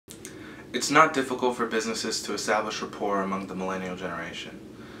It's not difficult for businesses to establish rapport among the millennial generation.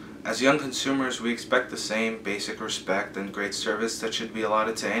 As young consumers, we expect the same basic respect and great service that should be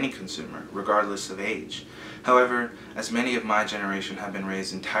allotted to any consumer, regardless of age. However, as many of my generation have been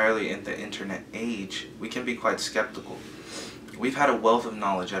raised entirely in the internet age, we can be quite skeptical. We've had a wealth of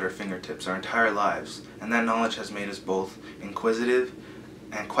knowledge at our fingertips our entire lives, and that knowledge has made us both inquisitive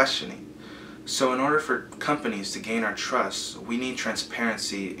and questioning. So in order for companies to gain our trust, we need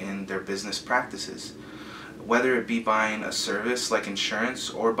transparency in their business practices. Whether it be buying a service like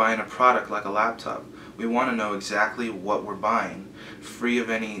insurance or buying a product like a laptop, we want to know exactly what we're buying, free of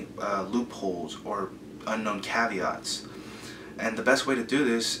any loopholes or unknown caveats. And the best way to do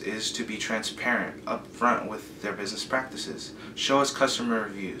this is to be transparent up front with their business practices. Show us customer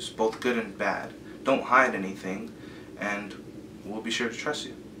reviews, both good and bad. Don't hide anything, and we'll be sure to trust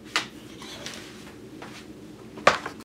you.